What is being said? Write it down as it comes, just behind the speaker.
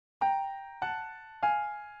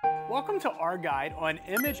Welcome to our guide on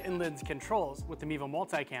image and lens controls with the Mevo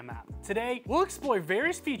Multicam app. Today, we'll explore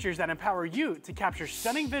various features that empower you to capture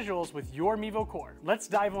stunning visuals with your Mevo Core. Let's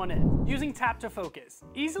dive on in. Using tap to focus.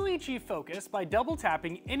 Easily achieve focus by double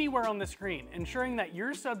tapping anywhere on the screen, ensuring that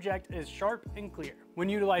your subject is sharp and clear. When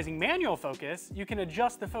utilizing manual focus, you can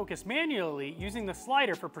adjust the focus manually using the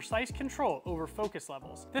slider for precise control over focus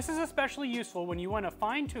levels. This is especially useful when you want to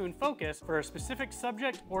fine-tune focus for a specific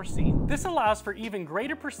subject or scene. This allows for even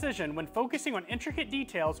greater precision when focusing on intricate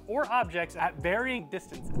details or objects at varying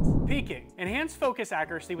distances. Peaking. Enhance focus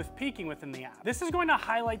accuracy with peaking within the app. This is going to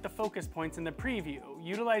highlight the focus points in the preview,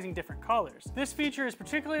 utilizing different colors. This feature is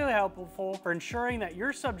particularly helpful for ensuring that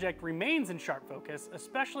your subject remains in sharp focus,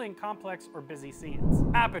 especially in complex or busy scenes.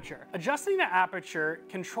 Aperture. Adjusting the aperture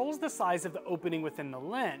controls the size of the opening within the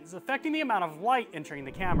lens, affecting the amount of light entering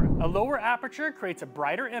the camera. A lower aperture creates a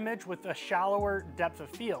brighter image with a shallower depth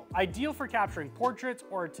of field, ideal for capturing portraits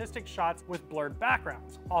or artistic shots with blurred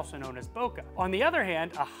backgrounds, also known as bokeh. On the other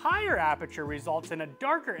hand, a higher aperture results in a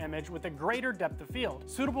darker image with a greater depth of field,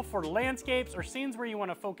 suitable for landscapes or scenes where you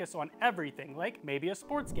want to focus on everything, like maybe a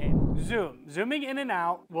sports game. Zoom. Zooming in and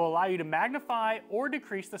out will allow you to magnify or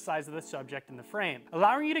decrease the size of the subject in the frame,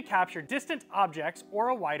 allowing you to capture distant objects or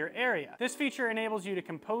a wider area. This feature enables you to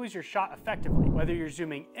compose your shot effectively, whether you're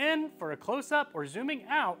zooming in for a close-up or zooming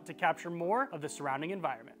out to capture more of the surrounding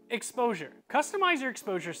environment. Exposure. Customize your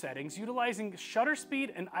exposure settings utilizing shutter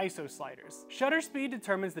speed and ISO sliders. Shutter speed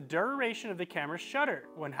determines the duration of the camera's shutter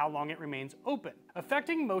when how long it remains open,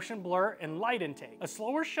 affecting motion blur and light intake. A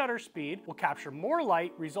slower shutter speed will capture more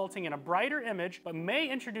light, resulting in a brighter image, but may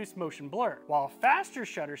introduce motion blur, while a faster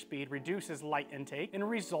shutter speed reduces light intake and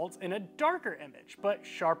results in a darker image, but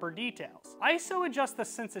sharper details. ISO adjusts the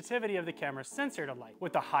sensitivity of the camera's sensor to light,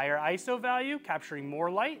 with a higher ISO value capturing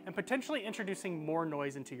more light and potentially introducing more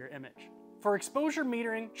noise into your image. For exposure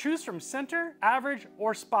metering, choose from center, average,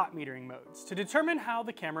 or spot metering modes to determine how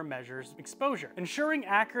the camera measures exposure, ensuring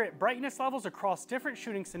accurate brightness levels across different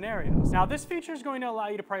shooting scenarios. Now, this feature is going to allow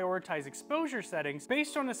you to prioritize exposure settings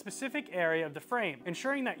based on a specific area of the frame,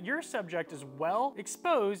 ensuring that your subject is well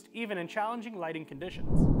exposed even in challenging lighting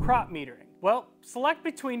conditions. Crop metering. Well, select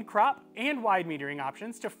between crop and wide metering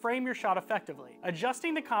options to frame your shot effectively,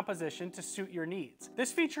 adjusting the composition to suit your needs.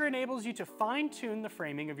 This feature enables you to fine-tune the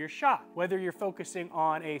framing of your shot, whether you're focusing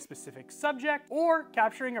on a specific subject or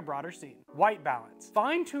capturing a broader scene. White balance.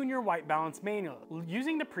 Fine-tune your white balance manually,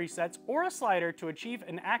 using the presets or a slider to achieve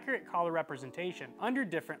an accurate color representation under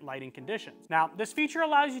different lighting conditions. Now, this feature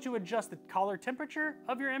allows you to adjust the color temperature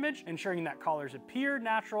of your image, ensuring that colors appear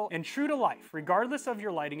natural and true to life, regardless of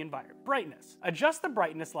your lighting environment. Brightness. Adjust the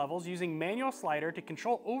brightness levels using manual slider to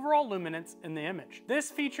control overall luminance in the image. This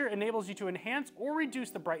feature enables you to enhance or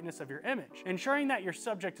reduce the brightness of your image, ensuring that your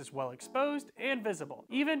subject is well exposed and visible,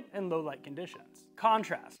 even in low light conditions.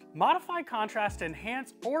 Contrast. Modify contrast to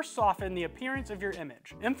enhance or soften the appearance of your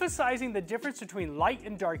image, emphasizing the difference between light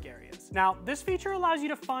and dark areas. Now, this feature allows you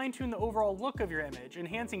to fine-tune the overall look of your image,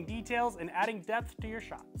 enhancing details and adding depth to your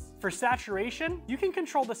shots. For saturation, you can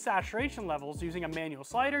control the saturation levels using a manual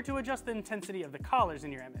slider to adjust the intensity of the colors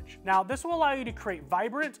in your image. Now, this will allow you to create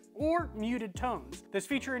vibrant or muted tones. This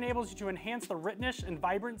feature enables you to enhance the richness and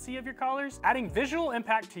vibrancy of your colors, adding visual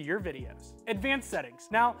impact to your videos. Advanced settings.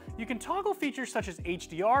 Now, you can toggle features such as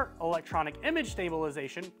HDR, electronic image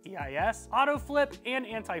stabilization, EIS, auto flip, and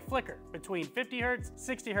anti-flicker between 50 Hz,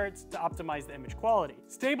 60 Hz to optimize the image quality.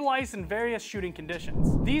 Stabilize in various shooting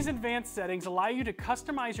conditions. These advanced settings allow you to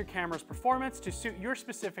customize your camera's performance to suit your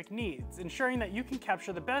specific needs, ensuring that you can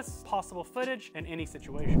capture the best possible footage in any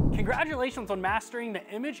situation. Congratulations on mastering the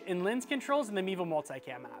image and lens controls in the Mevo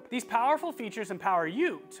Multicam app. These powerful features empower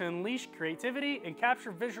you to unleash creativity and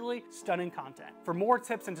capture visually stunning content. For more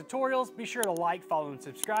tips and tutorials, be sure to like, follow, and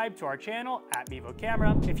subscribe to our channel at Mevo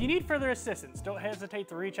Camera. If you need further assistance, don't hesitate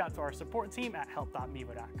to reach out to our support team at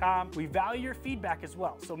help.mevo.com. We value your feedback as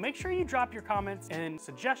well, so make sure you drop your comments and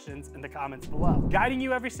suggestions in the comments below. Guiding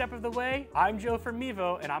you every step of the way, I'm Joe from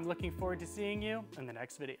Mevo, and I'm looking forward to seeing you in the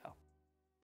next video.